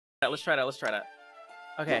Let's try that. Let's try that.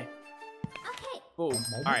 Okay. Boom.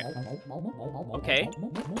 Alright. Okay.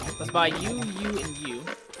 Let's buy you, and you.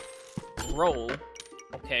 Roll.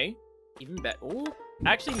 Okay. Even better. Ooh.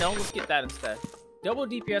 Actually, no. Let's get that instead. Double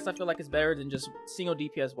DPS, I feel like is better than just single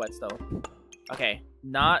DPS whetstone. Okay.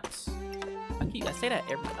 Not... I say that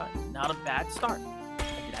every time. Not a bad start.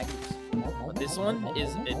 But this one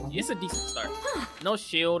is... It's a decent start. No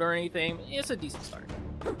shield or anything. It's a decent start.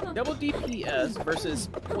 Double DPS versus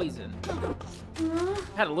poison.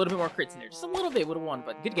 Had a little bit more crits in there. Just a little bit would have won,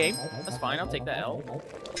 but good game. That's fine. I'll take that L.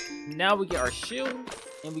 Now we get our shield,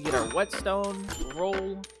 and we get our whetstone.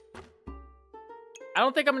 Roll. I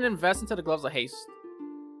don't think I'm going to invest into the gloves of haste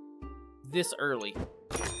this early.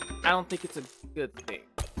 I don't think it's a good thing.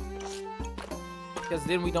 Because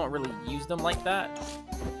then we don't really use them like that.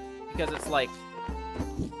 Because it's like...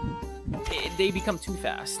 they become too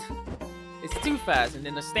fast. It's too fast, and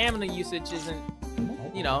then the stamina usage isn't,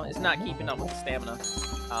 you know, it's not keeping up with the stamina,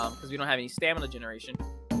 because we don't have any stamina generation,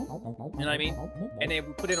 you know what I mean? And then if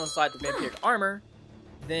we put it inside the vampiric armor,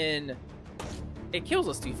 then it kills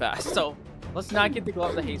us too fast, so let's not get the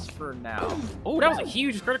gloves of haste for now. Oh, that was a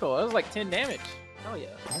huge critical. That was like 10 damage. Oh yeah,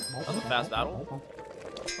 that was a fast battle.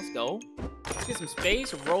 Let's go. Let's get some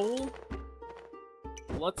space. Roll.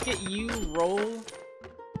 Let's get you. Roll.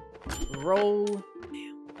 Roll.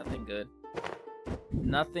 Damn, nothing good.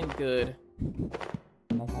 Nothing good.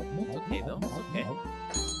 It's okay though. It's okay.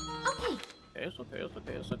 Okay. It's okay. It's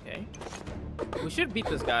okay. It's okay. We should beat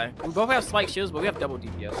this guy. We both have spike shields, but we have double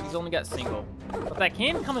DPS. He's only got single. But that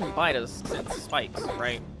can come and bite us since spikes,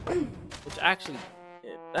 right? Which actually,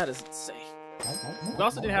 that is insane. We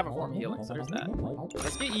also didn't have a form of healing, so there's that.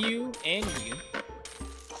 Let's get you and you.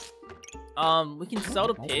 We can sell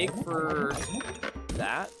the pig for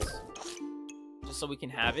that. Just so we can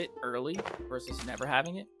have it early versus never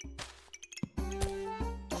having it.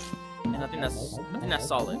 And I think that's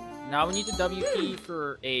solid. Now we need to WP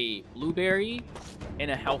for a blueberry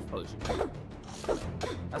and a health potion.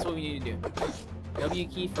 That's what we need to do. W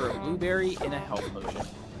key for a blueberry and a health potion.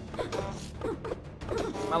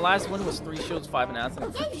 My last one was 3 shields, 5 an ounce,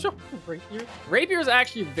 and rapier. Rapier is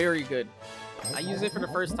actually very good. I used it for the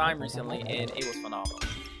first time recently, and it was phenomenal.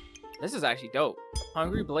 This is actually dope.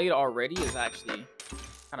 Hungry Blade already is actually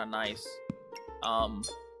kind of nice.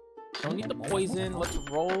 Don't need the poison. Let's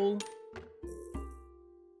roll.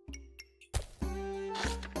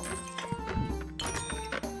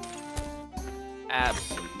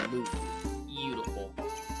 Absolutely beautiful.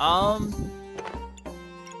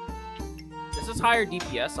 This is higher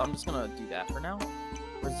DPS, so I'm just gonna do that for now.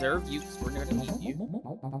 Reserve you, because we're gonna need you.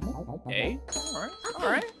 Okay. Alright.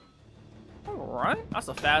 Alright. Alright. That's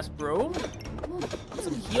a fast bro.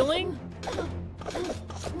 Some healing.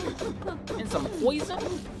 And some poison.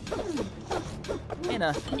 And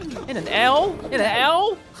an L. And an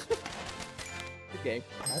L. Okay.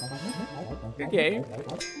 Okay.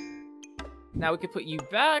 Now we can put you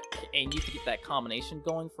back, and you can get that combination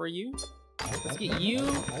going for you. Let's get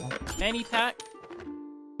you. Fanny pack.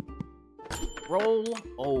 Roll.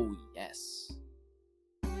 Oh, yes.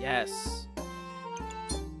 Yes.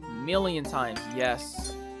 Million times,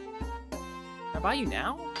 yes. Can I buy you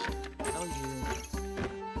now? How you?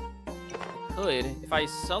 I could. If I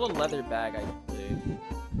sell a leather bag, I could.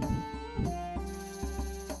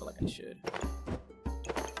 I feel like I should.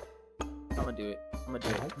 I'm gonna do it. I'm gonna do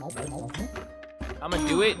it. I'm gonna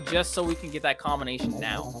do it just so we can get that combination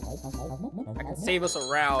now. I can save us a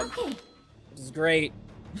round, which is great.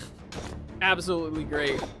 Absolutely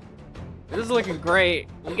great. This is looking great.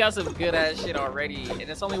 We got some good ass shit already, and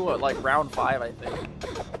it's only what, like round 5, I think.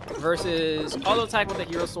 Versus auto attack with the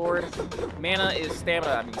hero sword. Mana is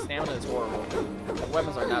stamina. I mean, stamina is horrible.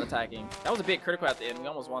 Weapons are not attacking. That was a bit critical at the end. We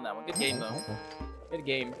almost won that one. Good game though. Good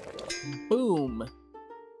game. Boom. Look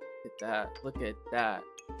at that. Look at that.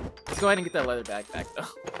 Let's go ahead and get that leather bag back though.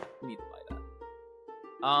 We need to buy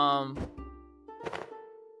that.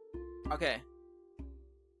 Okay.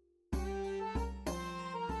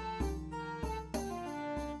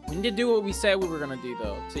 We need to do what we said we were gonna do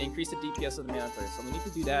though, to increase the DPS of the mana first. So we need to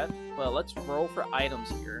do that. Well, let's roll for items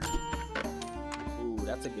here. Ooh,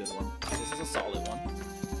 that's a good one. This is a solid one.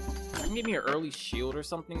 I can give me an early shield or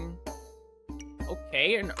something.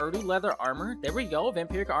 Okay, an early leather armor. There we go.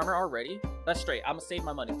 Vampiric armor already. That's straight. I'm gonna save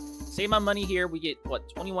my money. Save my money here. We get what,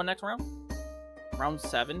 21 next round? Round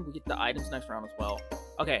 7. We get the items next round as well.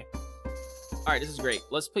 Okay. Alright, this is great.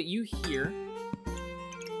 Let's put you here.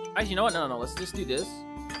 Actually, you know what? No. Let's just do this.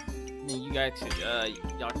 And then you guys,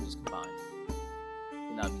 y'all can just combine.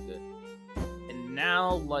 And that'll be good. And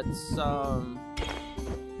now let's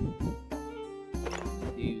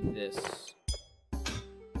do this.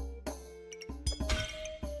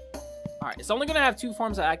 Alright, it's only gonna have 2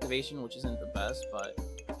 forms of activation, which isn't the best, but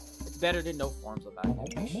it's better than no forms of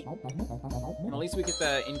activation. And at least we get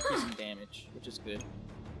the increase in damage, which is good.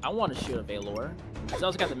 I want to shoot a Ʇᴏᴘ. It's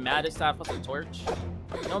also got the Magic Staff plus a torch.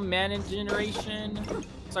 No mana generation.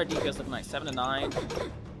 What's our DPS looking like? 7 to 9.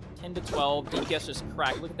 10 to 12. DPS just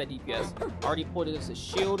cracked. Look at that DPS. Already pulled it as a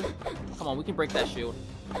shield. Come on, we can break that shield.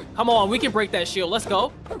 Come on, we can break that shield. Let's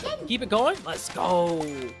go. Keep it going. Let's go.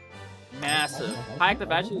 Massive. High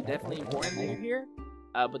activation is definitely important here.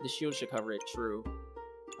 But the shield should cover it. True.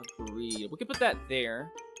 Agreed. We can put that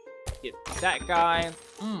there. Get that guy.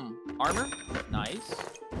 Armor. Nice.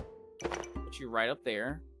 Put you right up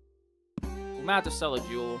there. We might have to sell a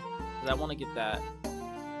jewel. Because I want to get that.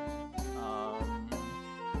 I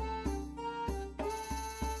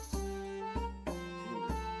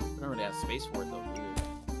don't really have space for it though. Weird.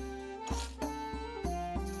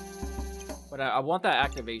 But I want that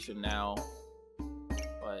activation now.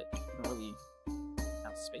 But I don't really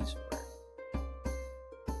have space for it.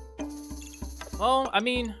 Well, I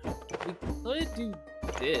mean, we could do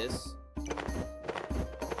this.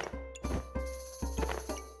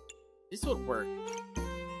 This would work.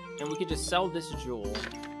 And we could just sell this jewel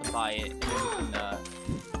to buy it, and then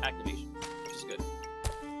we can, activation, which is good.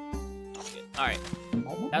 Alright,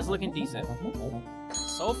 that's looking decent.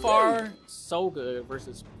 So far, so good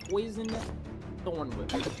versus Poison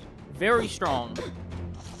Thornwood. Very strong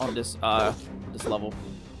on this, this level.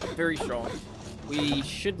 Very strong. We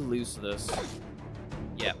should lose this.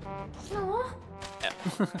 Yep. Yep.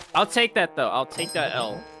 I'll take that though. I'll take that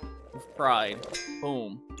L with pride.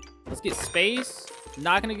 Boom. Let's get space.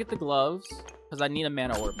 Not gonna get the gloves because I need a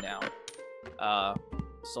mana orb now.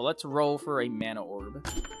 So let's roll for a mana orb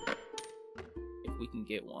if we can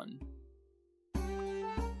get one.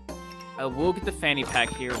 I will get the fanny pack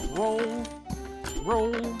here. Roll.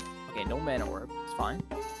 Roll. Okay, no mana orb. It's fine.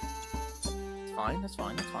 It's fine. That's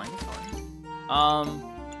fine. That's fine. That's fine.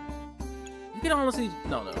 You can honestly...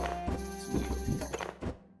 No. It's weird.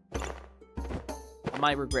 I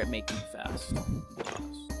might regret making it fast.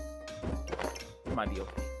 It might be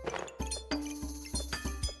okay.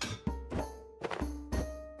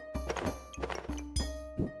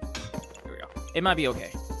 Here we go. It might be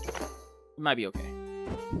okay. It might be okay.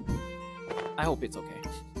 I hope it's okay.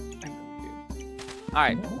 I really do.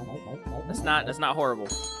 Alright. That's not horrible.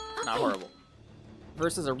 Not horrible.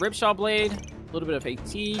 Versus a Ripsaw Blade, a little bit of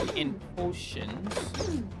fatigue, and potions.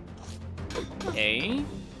 Okay.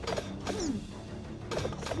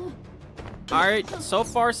 Alright, so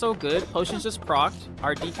far so good. Potions just procced.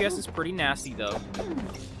 Our DPS is pretty nasty though.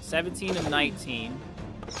 17 to 19.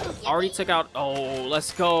 Already took out... Oh,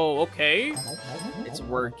 let's go. Okay. It's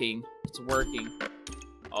working. It's working.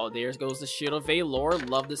 Oh, there goes the Shield of Ʇᴏᴘ.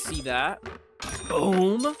 Love to see that.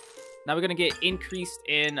 Boom. Now we're going to get increased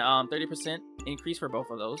in 30% increase for both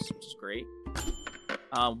of those, which is great.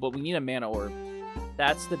 But we need a mana orb.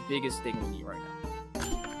 That's the biggest thing we need right now.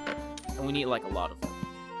 And we need like a lot of them.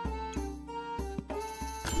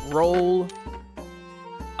 Roll.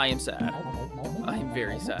 I am sad. I am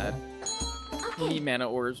very sad. We need mana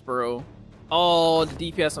orbs, bro. Oh,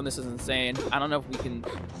 the DPS on this is insane. I don't know if we can...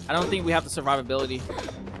 I don't think we have the survivability.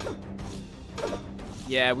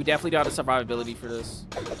 Yeah, we definitely don't have the survivability for this.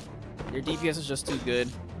 Your DPS is just too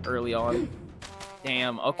good early on.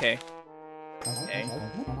 Damn, okay. Okay.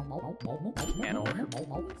 Mana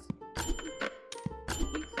orb.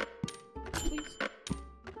 Please.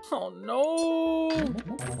 Oh, no!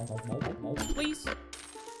 Please.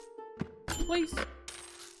 Please.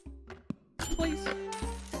 Please.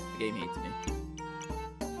 The game hates me.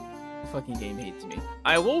 The fucking game hates me.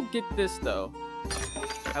 I will get this, though.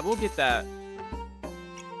 I will get that.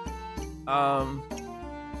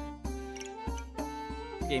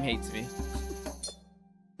 The game hates me.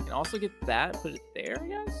 Can also get that, put it there, I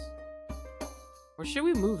guess? Or should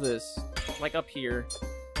we move this? Like up here.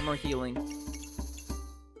 For more healing.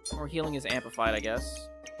 More healing is amplified, I guess.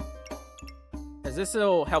 Because this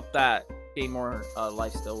will help that gain more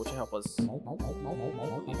life still, which will help us.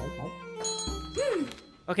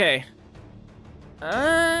 Okay.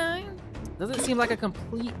 Doesn't seem like a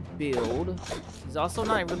complete build. He's also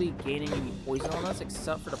not really gaining any poison on us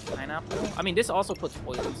except for the pineapple. I mean, this also puts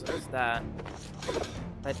poison, so there's that.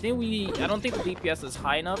 I don't think the DPS is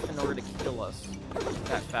high enough in order to kill us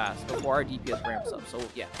that fast before our DPS ramps up. So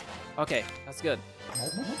yeah. Okay, that's good.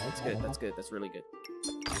 That's good. That's good. That's really good.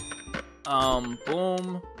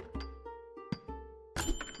 Boom.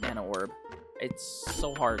 Mana orb. It's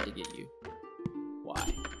so hard to get you.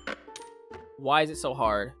 Why? Why is it so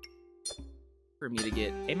hard for me to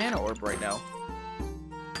get a mana orb right now?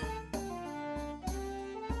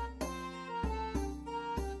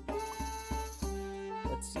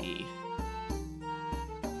 see.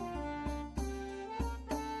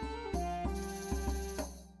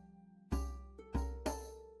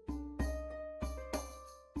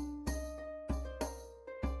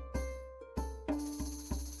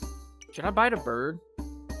 Should I buy the bird?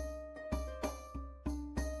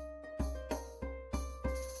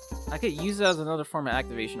 I could use it as another form of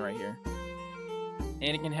activation right here.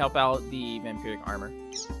 And it can help out the vampiric armor.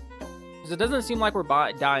 Because it doesn't seem like we're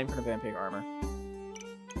dying for the vampiric armor.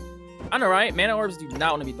 I know, right? Mana orbs do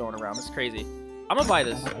not want to be thrown around. It's crazy. I'm gonna buy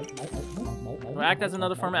this. It'll act as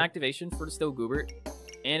another form of activation for the Ʇᴏᴘᴘᴏ.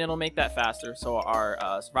 And it'll make that faster, so our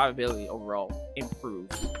survivability overall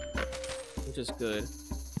improves. Which is good.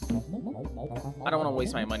 I don't want to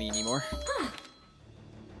waste my money anymore.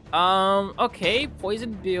 Okay,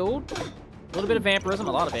 poison build. A little bit of vampirism,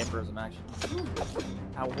 a lot of vampirism actually.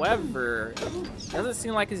 However, it doesn't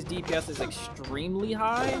seem like his DPS is extremely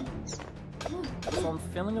high. So I'm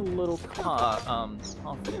feeling a little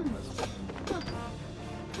confident.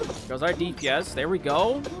 Goes our DPS. There we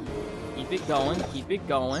go. Keep it going. Keep it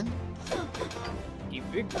going.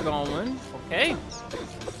 Keep it going. Okay.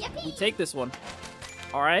 We take this one.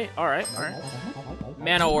 Alright, alright, alright.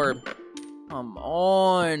 Mana orb. Come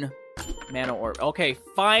on. Mana orb. Okay,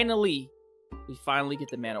 finally. We finally get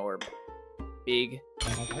the mana orb. Big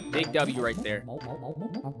W right there.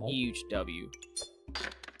 Huge W.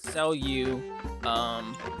 Sell you.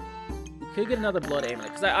 We could get another blood amulet.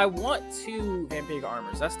 Because I want 2 vampiric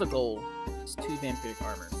armors. That's the goal. It's 2 vampiric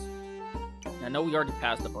armors. And I know we already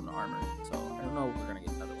passed up on the armor. So I don't know if we're going to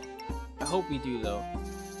get another one. I hope we do though.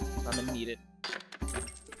 I'm going to need it.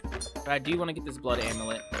 But I do want to get this blood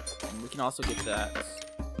amulet. And we can also get that.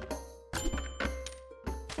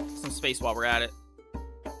 Some space while we're at it.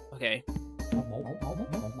 Okay.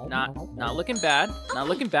 Not looking bad. Not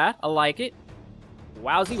looking bad. I like it.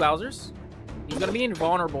 Wowzy wowzers. He's going to be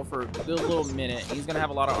invulnerable for a good little minute. He's going to have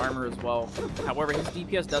a lot of armor as well. However, his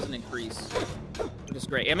DPS doesn't increase. Which is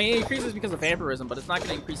great. I mean, it increases because of vampirism, but it's not going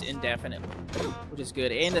to increase indefinitely. Which is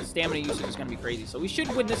good. And the stamina usage is going to be crazy. So we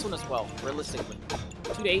should win this one as well, realistically.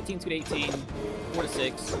 2 to 18, 2 to 18, 4 to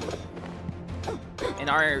 6. And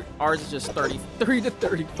ours is just 33 to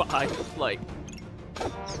 35. Like,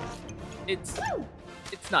 it's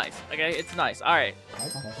nice. Okay, it's nice. All right,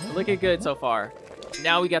 looking good so far.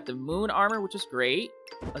 Now we got the moon armor, which is great.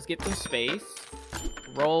 Let's get some space.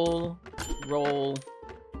 Roll, roll.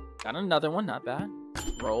 Got another one, not bad.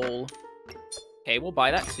 Roll. Okay, we'll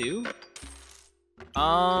buy that too.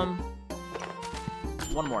 One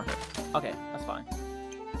more. Okay, that's fine.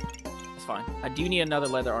 That's fine. I do need another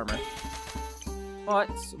leather armor. But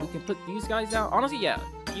we can put these guys out. Honestly, yeah.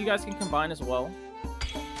 You guys can combine as well.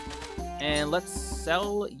 And let's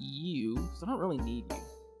sell you. Because I don't really need you.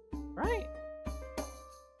 Right?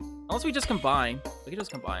 Unless we just combine. We can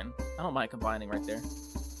just combine. I don't mind combining right there.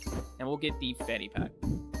 And we'll get the fanny pack.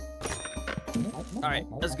 Alright,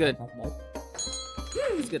 that's good.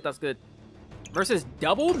 That's good, that's good. Versus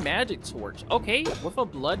double magic torch. Okay, with a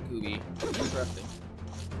blood gooby. Interesting.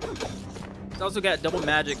 It's also got double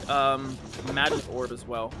magic magic orb as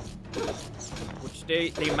well. Which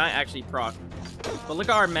they might actually proc. But look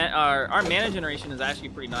at our mana generation is actually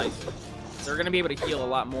pretty nice. So we're gonna be able to heal a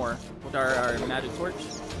lot more with our magic torch.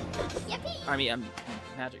 I mean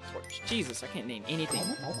magic torch. Jesus, I can't name anything.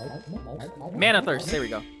 Mana thirst, there we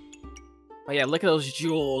go. Oh yeah, look at those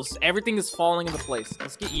jewels. Everything is falling into place.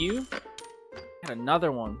 Let's get you. Got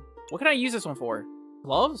another one. What can I use this one for?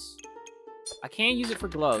 Gloves? I can't use it for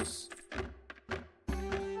gloves.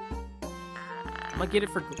 I'm gonna get it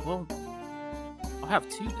for, well, I'll have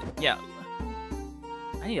 2 then. Yeah.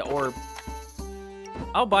 I need an orb.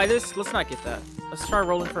 I'll buy this. Let's not get that. Let's try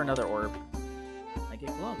rolling for another orb. I get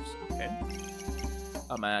gloves. Okay.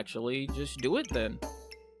 I'm actually just do it then.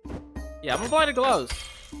 Yeah, I'm gonna buy the gloves.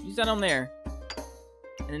 Use that on there.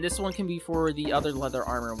 And then this one can be for the other leather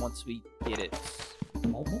armor once we get it.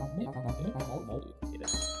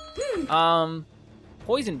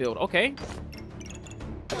 Poison build. Okay.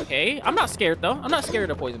 Okay. I'm not scared though. I'm not scared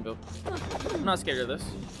of poison build. I'm not scared of this.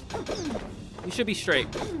 We should be straight.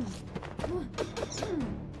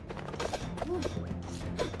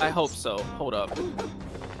 I hope so. Hold up.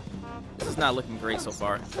 This is not looking great so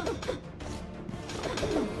far.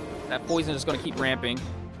 That poison is going to keep ramping.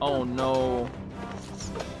 Oh no.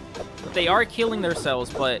 But they are killing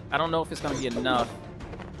themselves, but I don't know if it's going to be enough.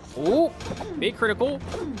 Ooh, big critical.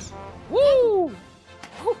 Woo!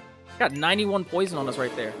 Woo! Got 91 poison on us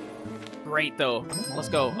right there. Great though. Let's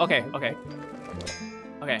go. Okay, okay.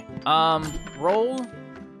 Okay. Roll.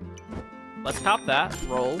 Let's top that.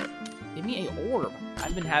 Roll. Give me a orb.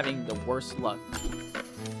 I've been having the worst luck.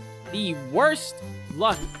 The worst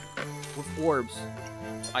luck with orbs.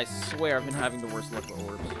 I swear I've been having the worst luck with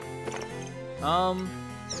orbs.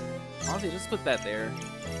 Honestly, just put that there.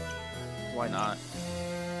 Why not?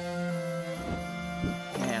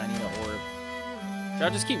 Man, I need an orb. Should I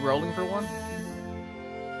just keep rolling for one?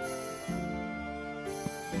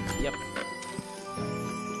 Yep.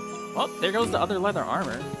 Oh, there goes the other leather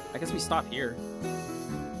armor. I guess we stop here.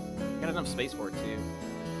 Got enough space for it too.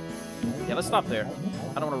 Yeah, let's stop there.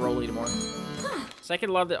 I don't want to roll anymore.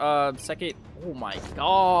 Second leather, second. Oh my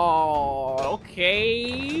god.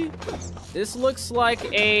 Okay. This looks like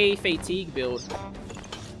a fatigue build.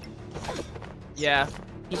 Yeah.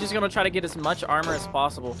 He's just gonna try to get as much armor as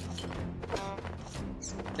possible.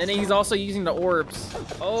 And then he's also using the orbs.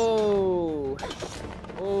 Oh.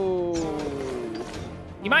 Oh.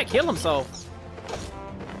 He might kill himself.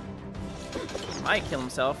 He might kill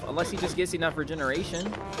himself, unless he just gets enough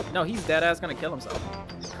regeneration. No, he's dead ass gonna kill himself.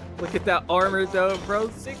 Look at that armor though, bro.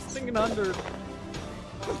 1600.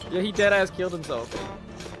 Yeah, he dead ass killed himself.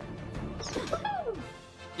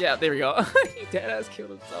 Yeah, there we go. He dead ass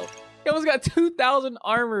killed himself. He almost got 2,000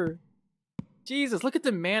 armor. Jesus, look at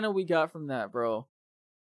the mana we got from that, bro.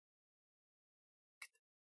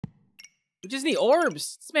 We just need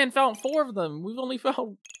orbs. This man found 4 of them. We've only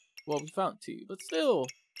found... Well, we found 2, but still.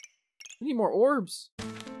 We need more orbs.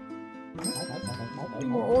 We need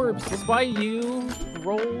more orbs. Let's buy you.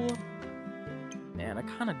 Roll. Man, I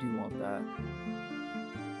kind of do want that.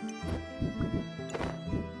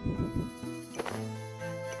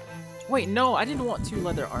 Wait, no, I didn't want 2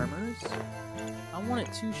 leather armors. I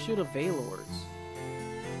wanted 2 shield of Veilors.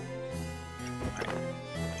 Alright.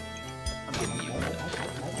 I'm getting you.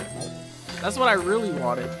 That's what I really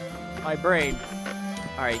wanted. My brain.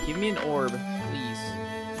 Alright, give me an orb, please.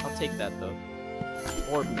 I'll take that though.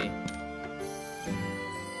 Orb me.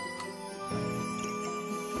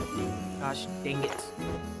 Gosh dang it.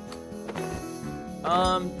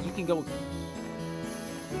 You can go.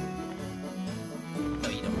 No,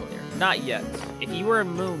 you don't go there. Not yet. If you were a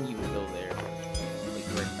moon, you would go there. But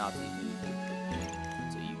you are not a moon.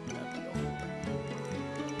 So you have to go.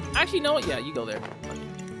 Actually, no, yeah, you go there.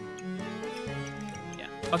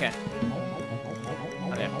 Okay.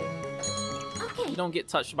 Yeah. Okay. Okay. You don't get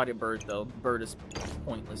touched by the bird though. The bird is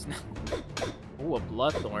pointless now. Ooh, a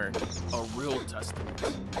bloodthorn. A real testament.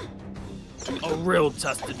 A real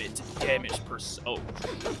testament to damage per soul.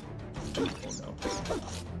 Oh no.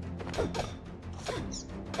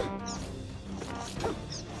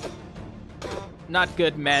 Not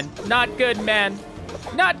good, man. Not good, man.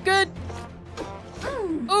 Not good.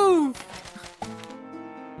 Ooh.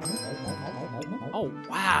 Oh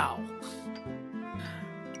wow.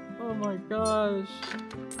 Oh my gosh.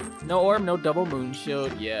 No orb, no double moon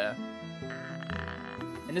shield. Yeah.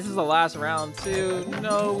 And this is the last round too.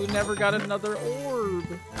 No, we never got another orb.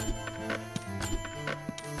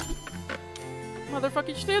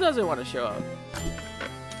 Motherfucking still doesn't want to show up.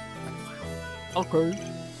 Okay.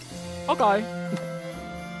 Okay.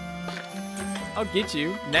 I'll get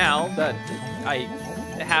you now that I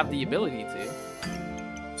have the ability to.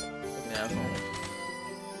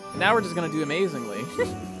 Now we're just gonna do amazingly.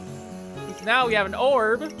 Now we have an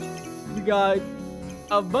orb. We got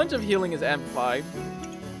a bunch of healing is amplified.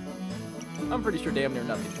 I'm pretty sure damn near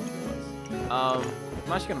nothing can kill us.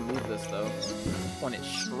 I'm actually gonna move this though. Point it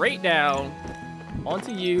straight down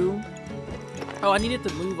onto you. Oh, I needed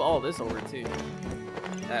to move all this over too.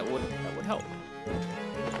 That would help.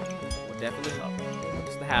 Would definitely help.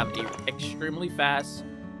 Just to have a extremely fast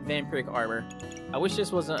vampiric armor. I wish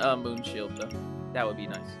this wasn't a moon shield though. That would be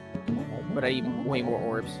nice. But I need way more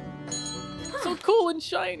orbs. So cool and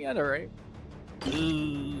shiny, I know, right?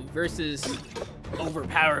 Ooh, versus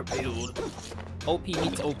overpowered build. OP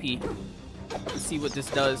meets OP. Let's see what this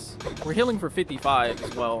does. We're healing for 55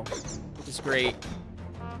 as well, which is great.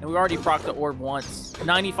 And we already procced the orb once.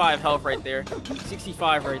 95 health right there.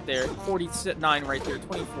 65 right there. 49 right there.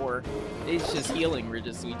 24. It's just healing. We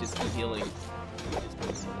just keep healing. We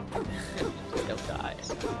just don't die.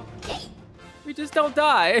 We just don't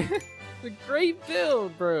die. It's a great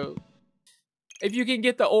build, bro. If you can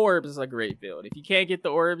get the orbs, it's a great build. If you can't get the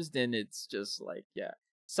orbs, then it's just like, yeah.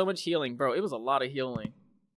 So much healing, bro. It was a lot of healing.